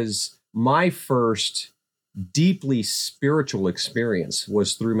was my first deeply spiritual experience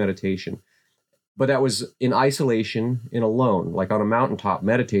was through meditation. But that was in isolation, in alone, like on a mountaintop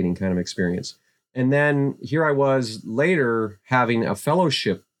meditating kind of experience. And then here I was later having a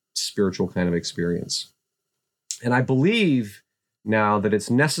fellowship spiritual kind of experience. And I believe now that it's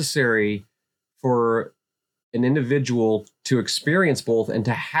necessary for an individual to experience both and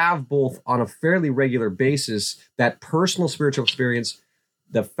to have both on a fairly regular basis, that personal spiritual experience,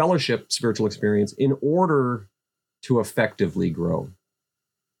 the fellowship spiritual experience, in order to effectively grow.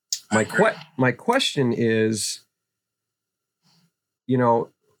 My question is,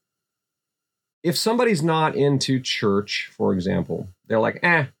 if somebody's not into church, for example, they're like,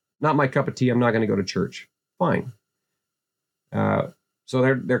 not my cup of tea, I'm not going to go to church. Fine. So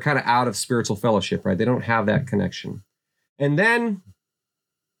they're kind of out of spiritual fellowship, right? They don't have that connection. And then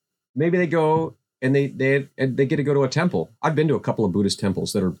maybe they go and they get to go to a temple. I've been to a couple of Buddhist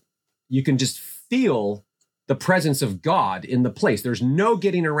temples that you can just feel the presence of God in the place. There's no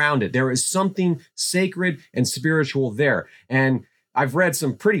getting around it. There is something sacred and spiritual there. And I've read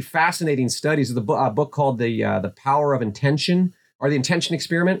some pretty fascinating studies of the book called The Power of Intention, or The Intention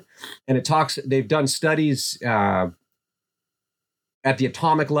Experiment. And they've done studies at the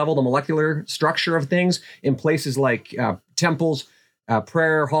atomic level, the molecular structure of things in places like temples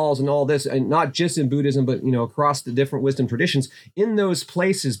prayer halls and all this, and not just in Buddhism, but across the different wisdom traditions, in those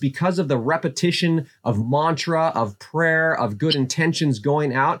places, because of the repetition of mantra, of prayer, of good intentions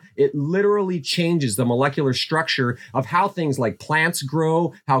going out, it literally changes the molecular structure of how things like plants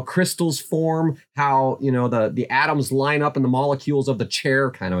grow, how crystals form, how the atoms line up in the molecules of the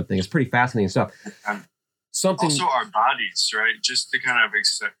chair, kind of a thing. It's pretty fascinating stuff. Also our bodies, right? Just to kind of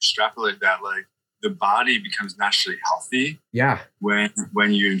extrapolate that, like, the body becomes naturally healthy. Yeah. When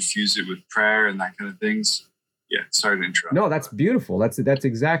you infuse it with prayer and that kind of things. Yeah. Sorry to interrupt. No, that's beautiful. That's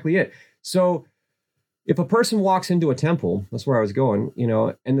exactly it. So if a person walks into a temple, that's where I was going,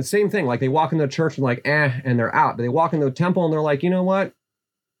 and the same thing, like they walk into the church and like, and they're out. But they walk into the temple and they're like, you know what?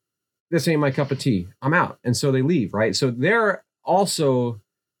 This ain't my cup of tea. I'm out. And so they leave, right? So they're also,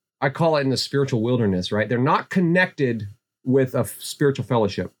 I call it in the spiritual wilderness, right? They're not connected with a spiritual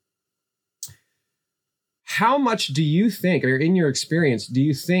fellowship. How much do you think, or in your experience, do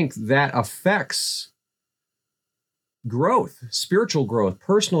you think that affects growth, spiritual growth,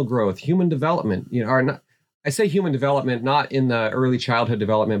 personal growth, human development? Or not, I say human development, not in the early childhood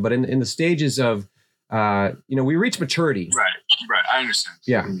development, but in the stages of, we reach maturity. Right. I understand.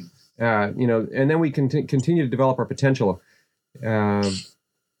 Yeah. And then we continue to develop our potential.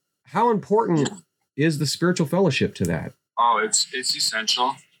 How important is the spiritual fellowship to that? Oh, it's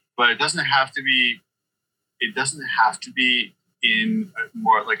essential, but it doesn't have to be. It doesn't have to be in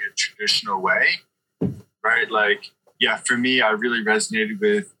more like a traditional way, right? Like, yeah, for me, I really resonated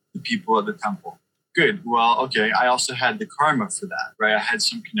with the people at the temple. Good. Well, okay. I also had the karma for that, right? I had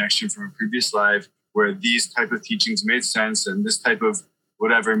some connection from a previous life where these type of teachings made sense, and this type of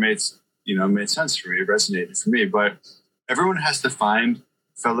whatever made sense for me. It resonated for me. But everyone has to find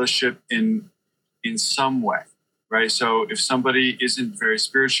fellowship in some way, right? So if somebody isn't very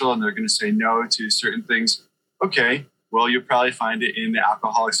spiritual and they're going to say no to certain things, okay, well, you'll probably find it in the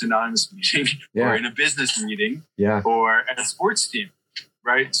Alcoholics Anonymous meeting or in a business meeting or at a sports team,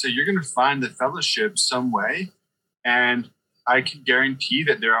 right? So you're going to find the fellowship some way. And I can guarantee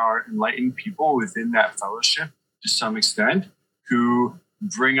that there are enlightened people within that fellowship to some extent who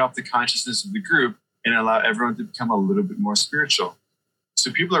bring up the consciousness of the group and allow everyone to become a little bit more spiritual.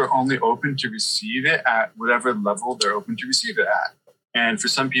 So people are only open to receive it at whatever level they're open to receive it at. And for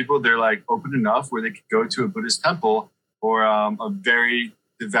some people, they're like open enough where they could go to a Buddhist temple or a very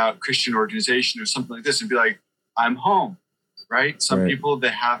devout Christian organization or something like this and be like, I'm home, right? Some people, they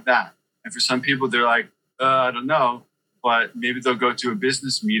have that. And for some people, they're like, I don't know, but maybe they'll go to a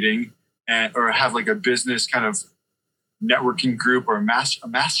business meeting or have like a business kind of networking group or a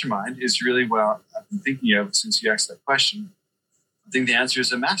mastermind is really what I've been thinking of since you asked that question. I think the answer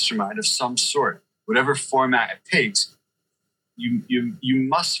is a mastermind of some sort, whatever format it takes. You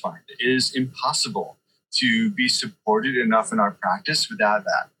must find it. It is impossible to be supported enough in our practice without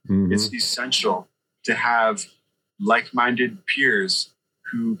that. Mm-hmm. It's essential to have like-minded peers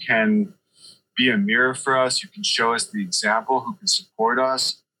who can be a mirror for us, who can show us the example, who can support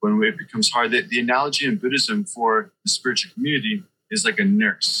us when it becomes hard. The analogy in Buddhism for the spiritual community is like a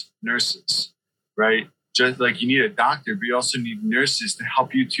nurses, right? Just like you need a doctor, but you also need nurses to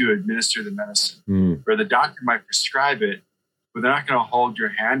help you to administer the medicine. Where the doctor might prescribe it, but they're not going to hold your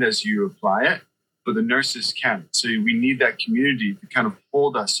hand as you apply it, but the nurses can. So we need that community to kind of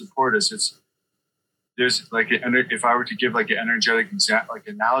hold us, support us. There's like, if I were to give like an energetic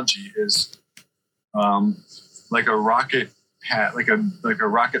analogy is like a rocket pad, like a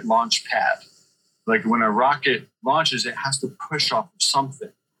rocket launch pad. Like when a rocket launches, it has to push off of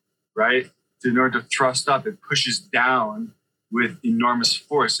something, right? In order to thrust up, it pushes down with enormous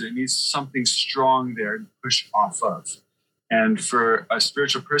force. It needs something strong there to push off of. And for a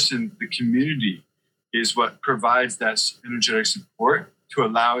spiritual person, the community is what provides that energetic support to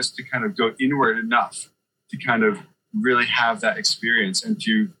allow us to kind of go inward enough to kind of really have that experience and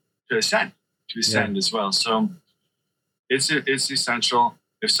to ascend as well. So it's essential.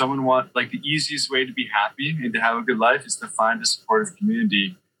 If someone wants, like, the easiest way to be happy and to have a good life is to find a supportive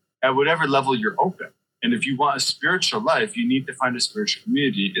community at whatever level you're open. And if you want a spiritual life, you need to find a spiritual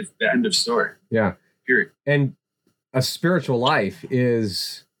community. It's the end of story. Yeah. Period. And a spiritual life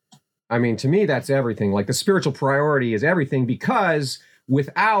is, I mean, to me, that's everything. Like the spiritual priority is everything, because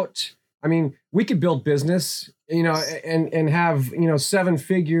without, I mean, we could build business, and have,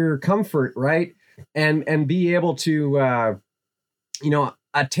 7-figure comfort, right? And be able to,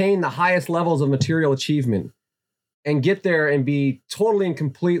 attain the highest levels of material achievement and get there and be totally and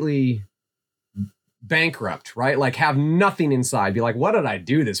completely bankrupt, right? Like have nothing inside, be like, what did I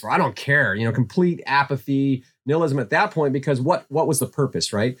do this for? I don't care, complete apathy, nihilism at that point, because what was the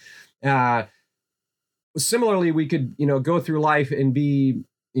purpose, right? similarly, we could, go through life and be,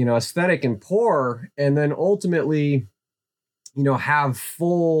 aesthetic and poor, and then ultimately, have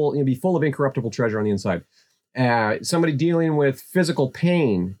be full of incorruptible treasure on the inside. Somebody dealing with physical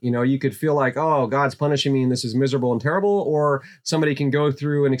pain, you could feel like, oh, God's punishing me and this is miserable and terrible. Or somebody can go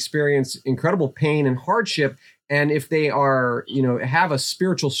through and experience incredible pain and hardship. And if they are, have a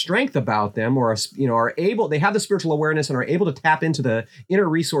spiritual strength about them, or, they have the spiritual awareness and are able to tap into the inner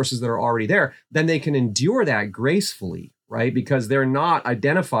resources that are already there, then they can endure that gracefully, right? Because they're not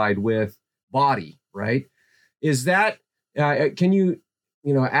identified with body, right? Is that, can you,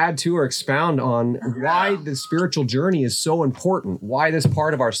 add to or expound on why the spiritual journey is so important, why this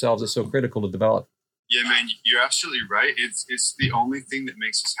part of ourselves is so critical to develop? Yeah, man, you're absolutely right. It's the only thing that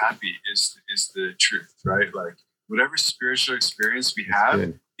makes us happy is the truth, right? Like whatever spiritual experience we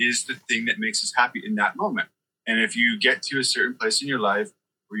have is the thing that makes us happy in that moment. And if you get to a certain place in your life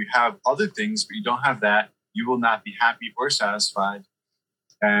where you have other things, but you don't have that, you will not be happy or satisfied.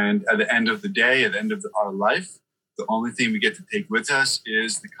 And at the end of the day, at the end of our life, the only thing we get to take with us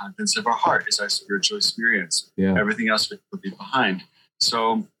is the contents of our heart, is our spiritual experience. Yeah. Everything else we leave behind.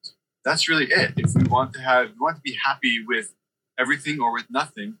 So that's really it. If we want to be happy with everything or with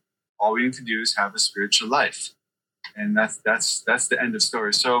nothing, all we need to do is have a spiritual life. And that's the end of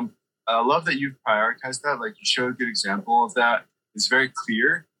story. So I love that you've prioritized that. Like you showed a good example of that. It's very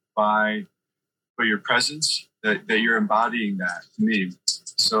clear by your presence that you're embodying that to me.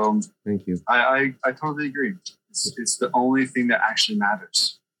 So thank you. I totally agree. It's the only thing that actually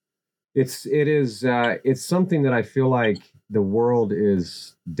matters. It's something that I feel like the world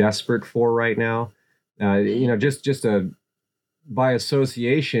is desperate for right now. Just by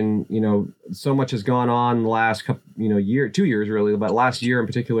association, so much has gone on in the last couple, 2 years really, but last year in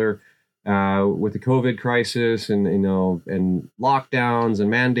particular, with the COVID crisis and lockdowns and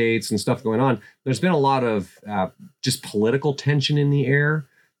mandates and stuff going on. There's been a lot of just political tension in the air,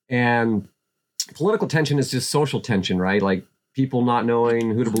 and political tension is just social tension, right? Like people not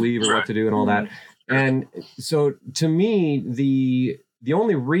knowing who to believe or what to do and all that. And so to me, the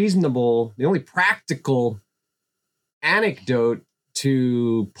only practical antidote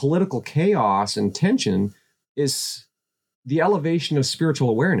to political chaos and tension is the elevation of spiritual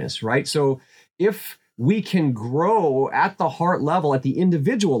awareness, right? So if we can grow at the heart level, at the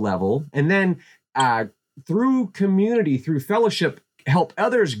individual level, and then through community, through fellowship, help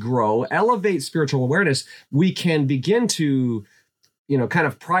others grow, elevate spiritual awareness, we can begin to, kind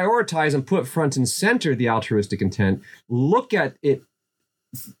of prioritize and put front and center the altruistic intent, look at it,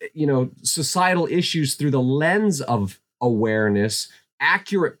 societal issues through the lens of awareness,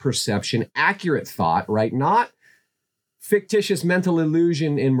 accurate perception, accurate thought, right? Not fictitious mental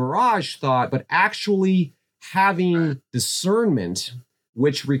illusion and mirage thought, but actually having discernment,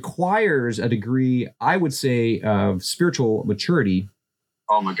 which requires a degree, I would say, of spiritual maturity.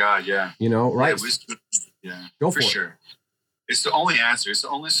 Oh my God, yeah. Right? Yeah, go for it. Sure. It's the only answer. It's the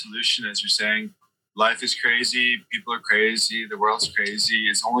only solution, as you're saying. Life is crazy. People are crazy. The world's crazy.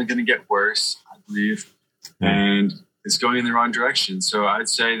 It's only going to get worse, I believe. And it's going in the wrong direction. So I'd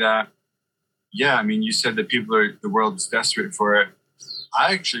say that, you said that the world is desperate for it.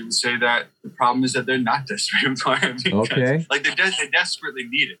 I actually would say that the problem is that they're not desperate for it. Okay. Like they desperately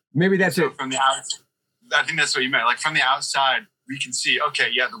need it. Maybe that's it. From the outside, I think that's what you meant. Like from the outside, we can see, okay,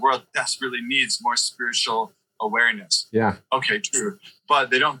 yeah, the world desperately needs more spiritual awareness. Yeah. Okay, true. But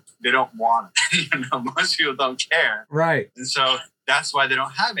they don't want it. Most people don't care. Right. And so that's why they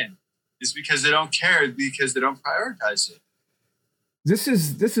don't have it. It's because they don't care, because they don't prioritize it. This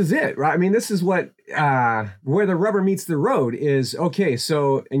is it, right? I mean, this is what where the rubber meets the road is. Okay,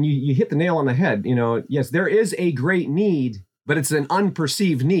 so, and you hit the nail on the head. Yes, there is a great need, but it's an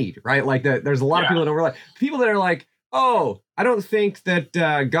unperceived need, right? Like there's a lot of people that don't realize. People that are like, oh, I don't think that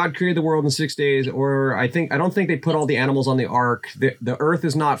God created the world in 6 days, or I don't think they put all the animals on the ark. The earth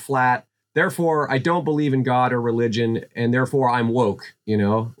is not flat. Therefore, I don't believe in God or religion, and therefore I'm woke.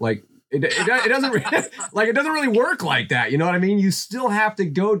 Like. It doesn't it doesn't really work like that. You know what I mean? You still have to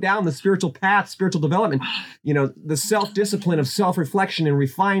go down the spiritual path, spiritual development, the self-discipline of self-reflection and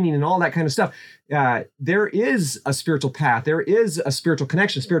refining and all that kind of stuff. There is a spiritual path. There is a spiritual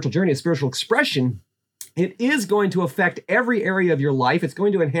connection, a spiritual journey, a spiritual expression. It is going to affect every area of your life. It's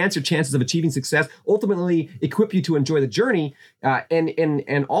going to enhance your chances of achieving success, ultimately equip you to enjoy the journey,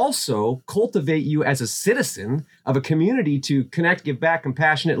 and also cultivate you as a citizen of a community to connect, give back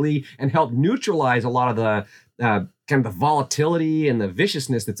compassionately, and help neutralize a lot of the kind of the volatility and the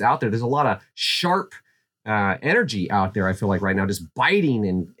viciousness that's out there. There's a lot of sharp energy out there, I feel like right now, just biting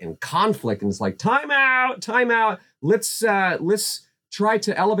and conflict. And it's like, time out. Let's try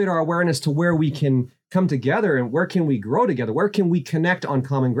to elevate our awareness to where we can come together and where can we grow together? Where can we connect on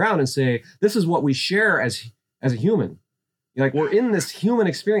common ground and say, this is what we share as a human? Like, we're in this human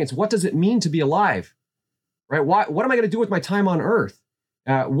experience. What does it mean to be alive? Right? What am I going to do with my time on earth?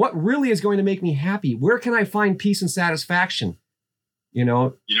 What really is going to make me happy? Where can I find peace and satisfaction? You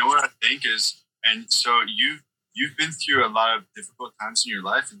know what I think is, and so you've been through a lot of difficult times in your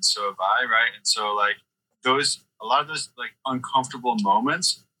life, and so have I, right? And so like a lot of those like uncomfortable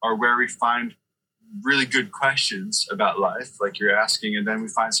moments are where we find really good questions about life, like you're asking, and then we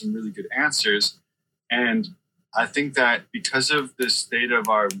find some really good answers. And I think that because of the state of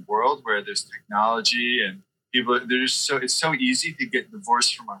our world, where there's technology and people, it's so easy to get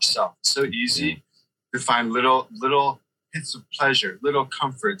divorced from ourselves. It's so easy to find little hits of pleasure, little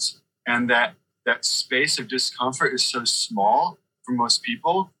comforts, and that space of discomfort is so small for most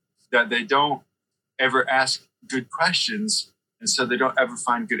people that they don't ever ask good questions, and so they don't ever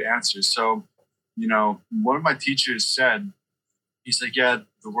find good answers. So, one of my teachers said, he's like, yeah,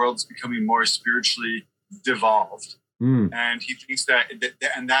 the world's becoming more spiritually devolved. And he thinks that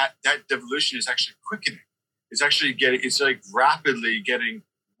devolution is actually quickening. It's actually it's like rapidly getting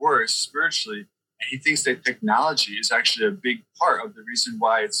worse spiritually. And he thinks that technology is actually a big part of the reason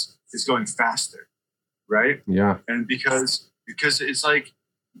why it's going faster. Right? Yeah. And because it's like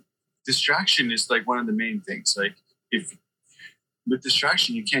distraction is like one of the main things. Like, if with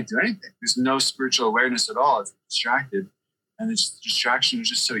distraction, you can't do anything. There's no spiritual awareness at all if you're distracted. And distraction is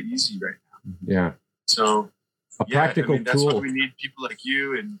just so easy right now. Yeah. So practical tool. That's why we need people like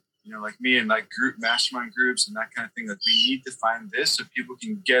you and, like me, and like mastermind groups and that kind of thing. Like, we need to find this so people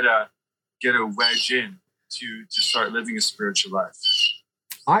can get a wedge in to start living a spiritual life.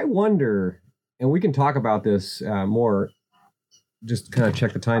 I wonder, and we can talk about this more. Just kind of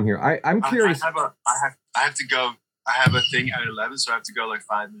check the time here. I'm curious. I have to go. I have a thing at 11, so I have to go like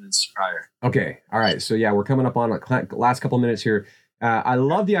 5 minutes prior. Okay. All right. So yeah, we're coming up on the last couple of minutes here. I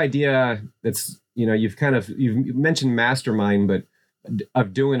love the idea that's, you've mentioned mastermind, but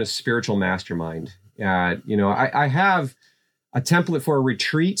of doing a spiritual mastermind. I have a template for a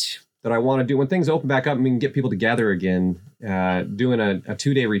retreat that I want to do when things open back up and we can get people together again, doing a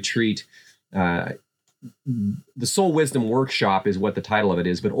 2-day retreat. The Soul Wisdom Workshop is what the title of it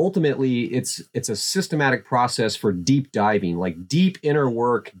is, but ultimately it's a systematic process for deep diving, like deep inner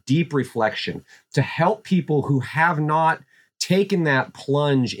work, deep reflection, to help people who have not taken that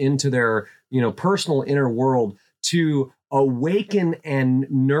plunge into their, personal inner world, to awaken and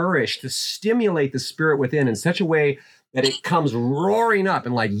nourish, to stimulate the spirit within in such a way that it comes roaring up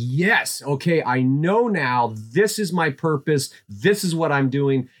and like, yes, okay, I know now, this is my purpose, this is what I'm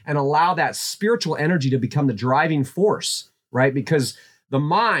doing, and allow that spiritual energy to become the driving force, right? Because the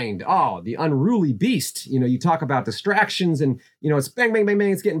mind, the unruly beast, you talk about distractions and, it's bang, bang, bang,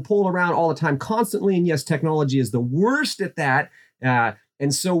 bang, it's getting pulled around all the time constantly. And yes, technology is the worst at that.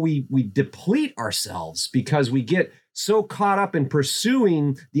 And so we deplete ourselves because we get so caught up in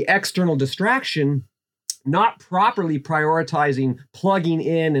pursuing the external distraction, not properly prioritizing, plugging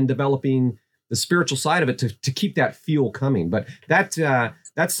in and developing the spiritual side of it to keep that fuel coming. But that's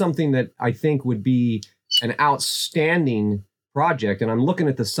something that I think would be an outstanding project. And I'm looking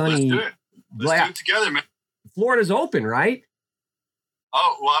at the sunny. Let's do it. Let's do it together, man. Florida's open, right?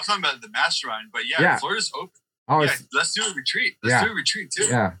 Oh, well, I'm talking about the mastermind, but yeah. Florida's open. Oh, yeah, let's do a retreat. Let's do a retreat too.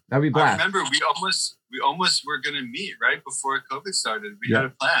 Yeah, that'd be blast. I remember we almost were going to meet right before COVID started. We had a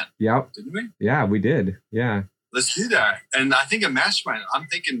plan. Yep. Didn't we? Yeah, we did. Yeah. Let's do that. And I think a mastermind, I'm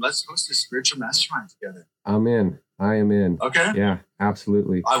thinking let's host a spiritual mastermind together. I'm in. I am in. Okay. Yeah,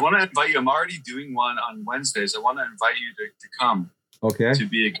 absolutely. I want to invite you. I'm already doing one on Wednesdays. I want to invite you to come. Okay. To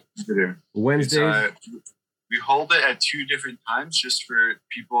be a contributor. Wednesdays? We hold it at 2 different times just for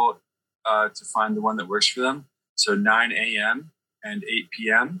people to find the one that works for them. So 9 a.m. and 8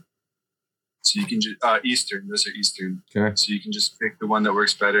 p.m. So you can just Eastern. Those are Eastern. Okay. So you can just pick the one that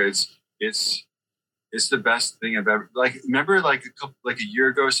works better. It's the best thing I've ever remember a year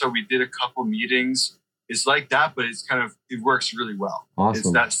ago or so we did a couple meetings. It's like that, but it works really well. Awesome.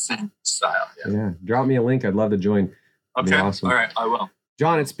 It's that same style. Yeah. Drop me a link. I'd love to join. Okay. Awesome. All right. I will.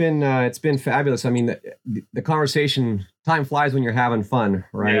 John, it's been fabulous. I mean, the conversation, time flies when you're having fun,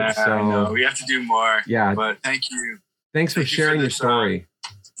 right? Yeah, so, I know. We have to do more. Yeah. But thank you. Thanks for sharing your story.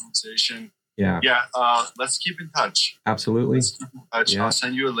 Conversation. Yeah. Yeah. Let's keep in touch. Absolutely. Let's keep in touch. Yeah. I'll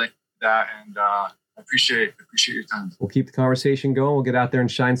send you a link to that, and I appreciate your time. We'll keep the conversation going. We'll get out there and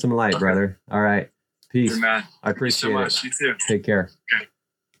shine some light, brother. All right. Peace. Good man. I appreciate it. Thank you so much. You too. Take care. Okay.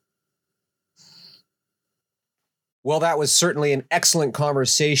 Well, that was certainly an excellent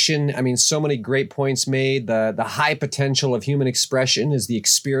conversation. I mean, so many great points made. The high potential of human expression is the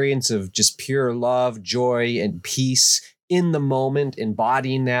experience of just pure love, joy, and peace in the moment,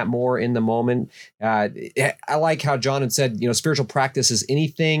 embodying that more in the moment. I like how John had said, spiritual practice is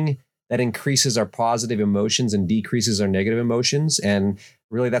anything that increases our positive emotions and decreases our negative emotions. And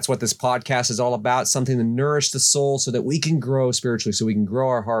really, that's what this podcast is all about, something to nourish the soul so that we can grow spiritually, so we can grow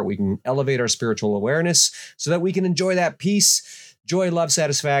our heart, we can elevate our spiritual awareness so that we can enjoy that peace, joy, love,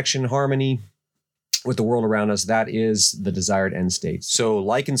 satisfaction, harmony with the world around us. That is the desired end state. So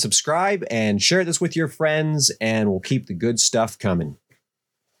like and subscribe and share this with your friends, and we'll keep the good stuff coming.